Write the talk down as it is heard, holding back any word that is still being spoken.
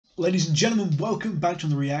Ladies and gentlemen, welcome back to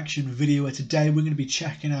the reaction video where today we're going to be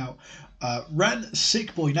checking out Ren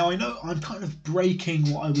Sick Boy. Now I know I'm kind of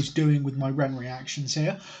breaking what I was doing with my Ren reactions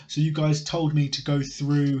here. So you guys told me to go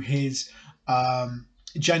through his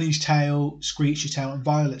Jenny's Tale, Screech's Tale and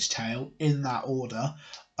Violet's Tale in that order.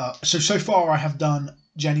 So far I have done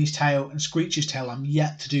Jenny's Tale and Screech's Tale. I'm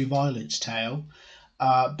yet to do Violet's Tale.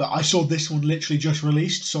 But I saw this one literally just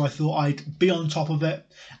released, so I thought I'd be on top of it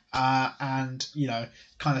and, you know,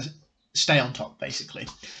 kind of stay on top, basically.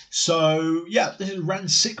 So, yeah, this is Ren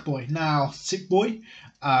Sick Boy. Now, Sick Boy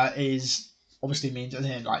is obviously means,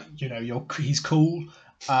 like, you know, he's cool,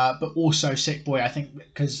 but also Sick Boy, I think,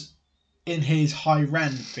 because in his High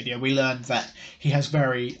Ren video, we learned that he has he's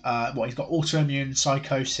got autoimmune,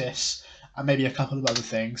 psychosis, and maybe a couple of other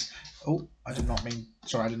things. Oh, I did not mean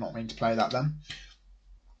to play that then.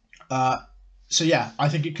 So yeah, I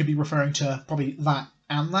think it could be referring to probably that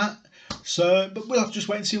and that. So, but we'll have to just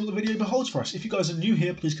wait and see what the video beholds for us. If you guys are new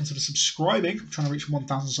here, please consider subscribing. I'm trying to reach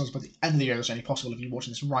 1,000 subs by the end of the year. That's only possible if you're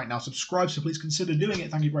watching this right now. Subscribe, so please consider doing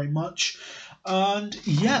it. Thank you very much. And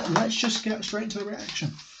yeah, let's just get straight into the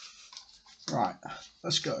reaction. Right,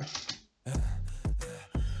 let's go.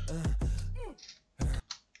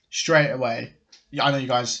 Straight away. Yeah, I know you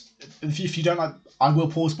guys. If you don't like, I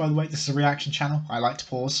will pause. By the way, this is a reaction channel. I like to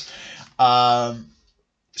pause.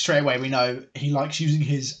 Straight away, we know he likes using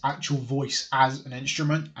his actual voice as an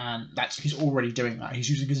instrument, and he's already doing that. He's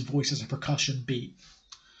using his voice as a percussion beat.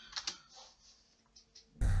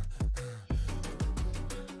 Hi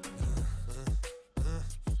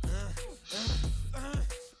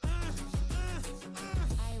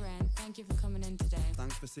Ren, thank you for coming in today.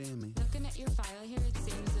 Thanks for seeing me. Looking at your file here, it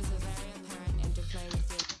seems there's a very apparent interplay with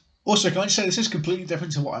you. Also, can I just say this is completely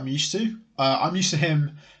different to what I'm used to. I'm used to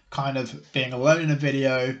him kind of being alone in a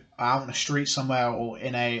video, out on a street somewhere, or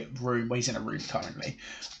in a room. Well, he's in a room currently,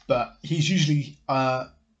 but he's usually,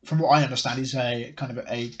 from what I understand, he's a kind of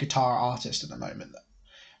a guitar artist at the moment.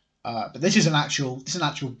 But this is an actual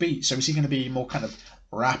beat. So is he going to be more kind of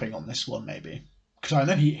rapping on this one, maybe? Because I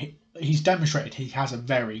know he's demonstrated he has a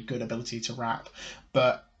very good ability to rap,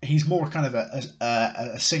 but he's more kind of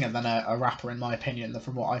a singer than a rapper, in my opinion,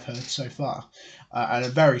 from what I've heard so far, and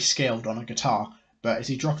very skilled on a guitar. But is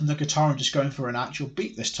he dropping the guitar and just going for an actual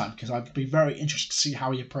beat this time? Because I'd be very interested to see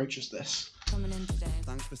how he approaches this. Coming in today.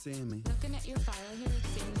 Thanks for seeing me. Looking at your file here, it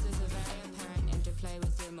seems there's a very apparent interplay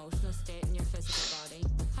with your emotional state and your physical body.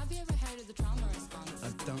 Have you ever heard of the trauma response?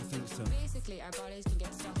 I don't think so. Basically, our bodies can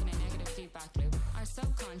get stuck in a negative feedback loop. Our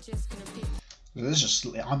subconscious can repeat. This is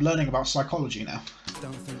I'm learning about psychology now.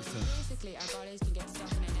 Don't think so. Basically, our bodies can get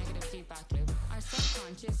stuck in a negative feedback loop. Our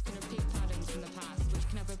subconscious can repeat patterns from the past, which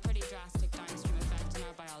can have a pretty drastic downstream effect on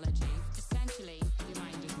our biology. Essentially, your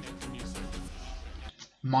mind is making music.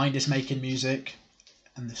 Mind is making music,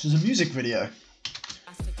 and this is a music video.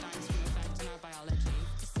 Drastic downstream effect on our biology.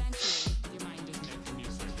 Essentially, your mind is making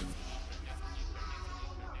music.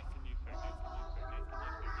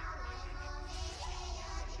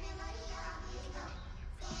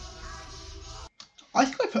 I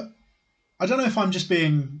don't know if I'm just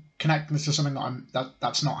being connecting this to something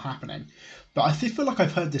that's not happening, but I feel like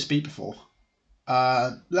I've heard this beat before.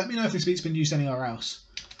 Let me know if this beat's been used anywhere else.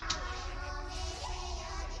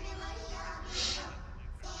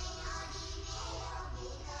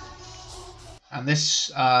 And this,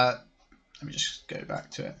 let me just go back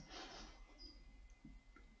to it.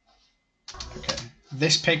 Okay,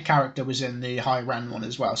 this pig character was in the High Ren one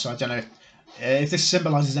as well, so I don't know if this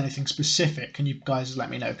symbolises anything specific. Can you guys let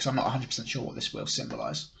me know, because I'm not 100% sure what this will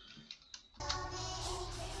symbolise.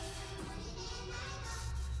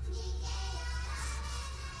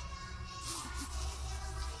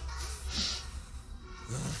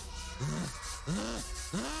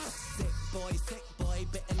 Sick boy,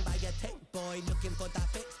 bitten by a tick boy, looking for that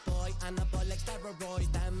fix boy, anabolic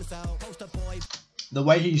steroids, damsel, poster boy. The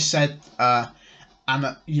way he said,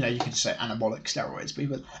 you know, you could say anabolic steroids, but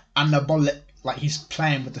even anabolic, like he's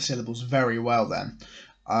playing with the syllables very well then.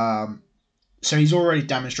 So he's already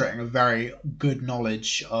demonstrating a very good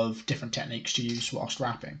knowledge of different techniques to use whilst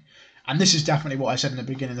rapping. And this is definitely what I said in the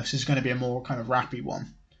beginning. This is going to be a more kind of rappy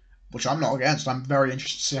one, which I'm not against. I'm very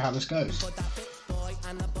interested to see how this goes.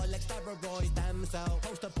 I'm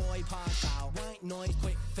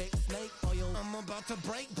about to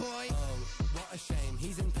break, boy. Oh, what a shame.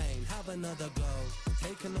 He's in pain. Have another go.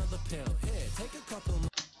 Take another pill. Here, take a couple more.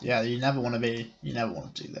 Yeah, you never want to do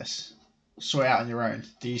this. Sort it out on your own.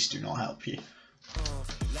 These do not help you.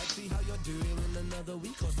 Let's see how you're doing in another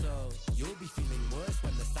week or so. You'll be feeling worse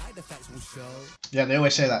when the side effects will show. Yeah, they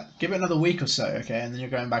always say that. Give it another week or so, okay, and then you're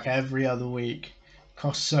going back every other week.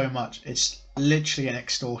 Costs so much. It's literally an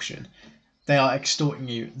extortion. They are extorting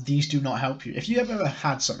you. These do not help you. If you have ever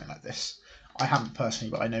had something like this, I haven't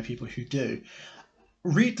personally, but I know people who do.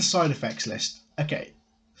 Read the side effects list. Okay,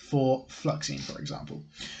 for fluoxetine, for example,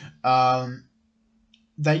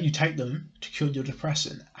 that you take them to cure your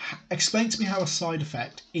depression. Explain to me how a side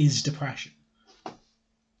effect is depression.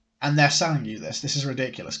 And they're selling you this. This is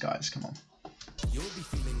ridiculous, guys. Come on. You'll be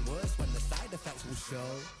feeling worse when the side effects will show.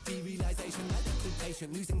 Derealization, medical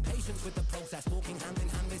patient, losing patience with the process, walking hand in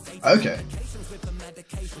hand with Satan. Okay. Medications with the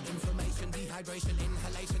medication, inflammation, dehydration,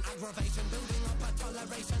 inhalation, aggravation, building up a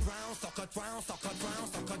toleration. Drown, soccer, drown, soccer, drown,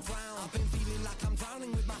 soccer, drown. I've been feeling like I'm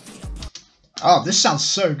drowning with my feet apart. Oh, this sounds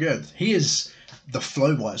so good. He is, the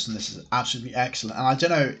flow wise and this is absolutely excellent. And I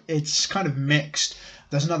don't know, it's kind of mixed.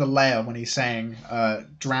 There's another layer when he's saying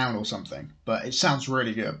drown or something, but it sounds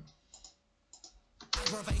really good.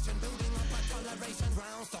 Aggravation, building up a toleration.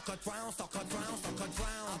 Drown, soccer, drown, soccer, drown, soccer,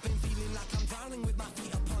 drown. I've been feeling like I'm drowning with my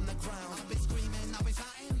feet upon the ground. I've been screaming, I've been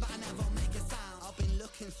shouting, but I never make a sound. I've been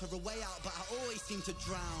looking for a way out, but I always seem to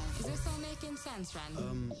drown. Is this all making sense,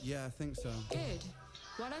 Ren? Yeah, I think so. Good.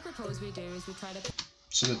 What I propose we do is we try to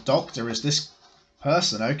So the doctor is this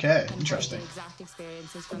person. Okay, pinpoint interesting. the exact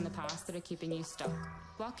experiences from the past that are keeping you stuck.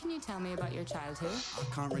 What can you tell me about your childhood?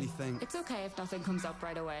 I can't really think. It's okay if nothing comes up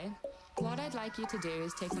right away. What I'd like you to do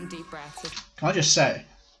is take some deep breaths. Can I just say,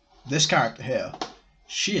 this character here,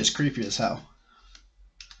 she is creepy as hell.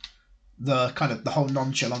 The whole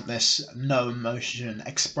nonchalantness, no emotion,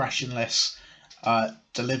 expressionless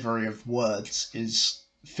delivery of words is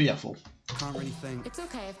fearful. I can't really think. It's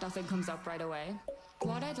okay if nothing comes up right away.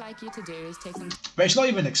 What I'd like you to do is take some But it's not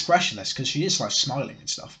even expressionless because she is like smiling and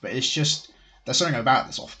stuff. But it's just there's something about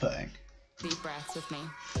this off-putting. deep breaths with me.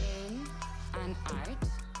 In and out.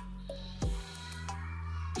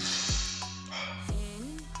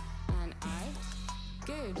 In and out.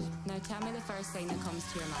 Good. Now tell me the first thing that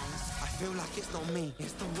comes to your mind. I feel like it's not me,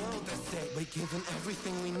 it's the world that's it. We're given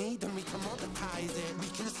everything we need and we commoditize it. We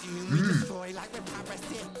consume, we destroy like we're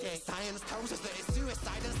parasitic. Science tells us that it's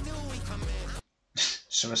suicide and still we commit.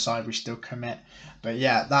 Suicide we still commit. But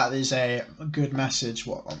yeah, that is a good message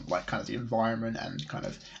what on like kind of the environment and kind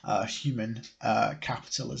of human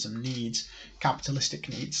capitalism needs, capitalistic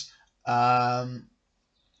needs.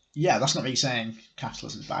 Yeah, that's not me saying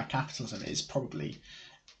capitalism is bad. Capitalism is probably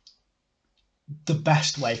the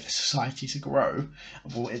best way for society to grow.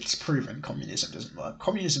 Well, it's proven communism doesn't work.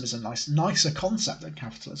 Communism is a nicer concept than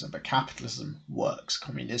capitalism, but capitalism works.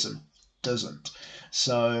 Communism doesn't.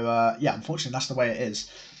 So yeah, unfortunately that's the way it is.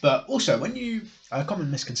 But also when you a common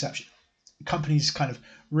misconception, companies kind of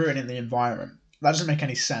ruining the environment, that doesn't make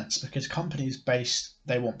any sense because companies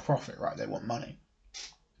they want profit, right? They want money.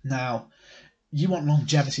 Now you want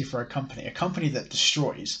longevity for a company that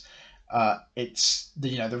destroys it's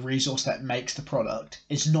the resource that makes the product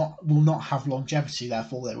will not have longevity,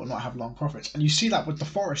 therefore they will not have long profits. And you see that with the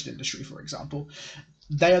forest industry, for example.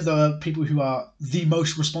 They are the people who are the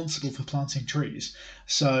most responsible for planting trees.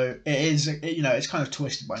 So it is, it's kind of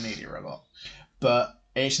twisted by media a lot, but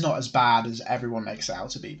it's not as bad as everyone makes it out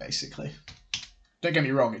to be, basically. Don't get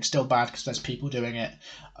me wrong, it's still bad because there's people doing it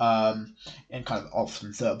in kind of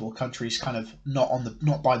often third world countries, kind of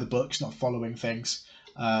not by the books, not following things,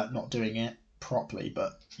 not doing it properly.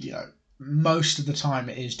 But most of the time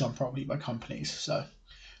it is done properly by companies. So,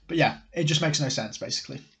 but yeah, it just makes no sense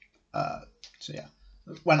basically. So yeah.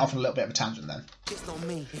 Went off on a little bit of a tangent then. It's not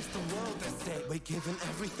me, it's the world that's it. We're given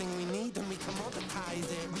everything we need and we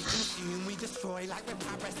commoditize it. We consume, we destroy like we're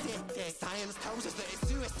parasitic. Science tells us that it's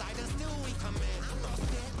suicide and still we commit. I'm not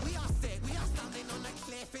sick, we are sick. We are standing on a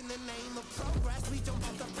cliff in the name of progress. We jump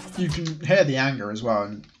off the precipice. You can hear the anger as well,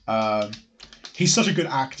 and he's such a good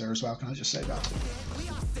actor as well. Can I just say that? We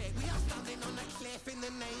are sick, we are standing on a cliff in the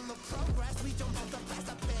name of progress. We jump off the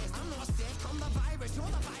precipice. I'm not sick, I'm the virus, you're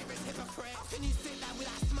the virus, hypocrite. How can you sit there with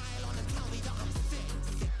that smile on and tell me that I'm sick?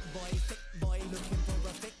 Sick boy, looking for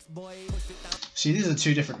a fix, boy. Push it down. See, these are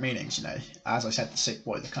two different meanings, As I said, the sick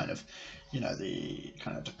boy, the kind of, the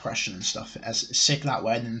kind of depression and stuff, as sick that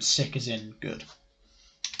way, and then sick as in good.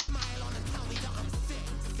 Smile on and tell me that I'm sick.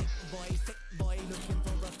 Sick boy, looking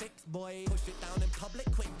for a fix, boy. Push it down in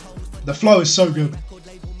public, quick pose. The flow is so good. Record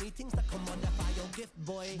label meetings that commodify your gift,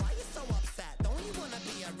 boy. Why you so upset? Don't you wanna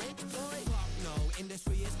be a rich boy? No,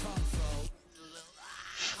 industry is cutthroat.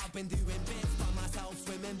 I've been doing bits by myself,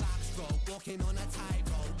 swimming backstroke, walking on a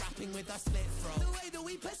tightrope, rapping with a slit throat. The way that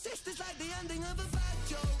we persist is like the ending of a bad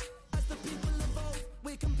joke. As the people evolve,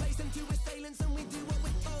 we're complacent to assailants and we do what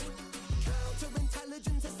we're told.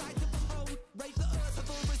 Counterintelligence, a sight to behold. Rape the earth of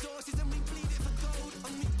all resources and we bleed it for gold.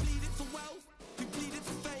 And we bleed it for wealth, we bleed it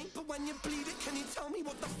for fame. But when you bleed it, can you tell me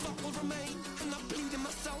what the fuck will remain?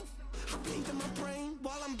 in my brain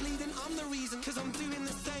while I'm bleeding. I'm the reason, cause I'm doing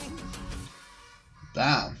the same.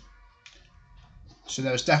 Damn. So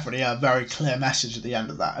there was definitely a very clear message at the end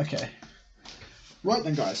of that. Okay. Right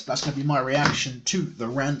then, guys, that's going to be my reaction to the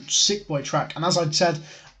Ren Sick Boy track. And as I'd said,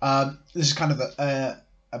 this is kind of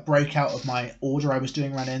a breakout of my order I was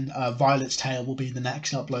doing Ren in. Violet's Tale will be the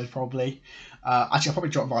next upload, probably. Actually, I'll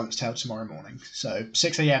probably drop Violet's Tale tomorrow morning. So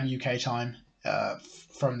 6 AM UK time,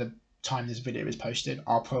 from the time this video is posted,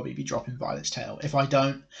 I'll probably be dropping Violet's Tale. If I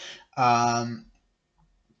don't,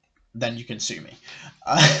 then you can sue me.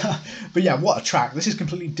 But yeah, what a track. This is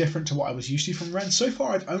completely different to what I was used to from Ren. So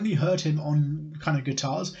far, I've only heard him on kind of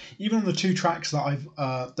guitars. Even on the two tracks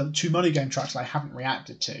that the two Money Game tracks that I haven't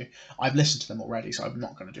reacted to, I've listened to them already, so I'm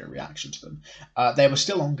not going to do a reaction to them. They were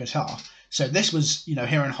still on guitar. So this was, you know,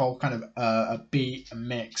 hearing a whole kind of a beat, a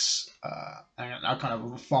mix, and a kind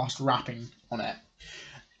of fast rapping on it.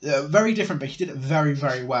 Very different, but he did it very,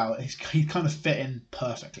 very well. He kind of fit in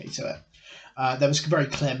perfectly to it. There was a very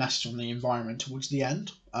clear message on the environment towards the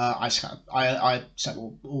end. I said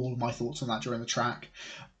all of my thoughts on that during the track.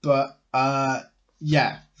 But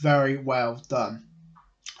yeah, very well done.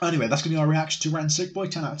 Anyway, that's going to be our reaction to Ren Sick Boy,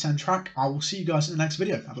 10 out of 10 track. I will see you guys in the next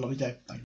video. Have a lovely day. Thank you.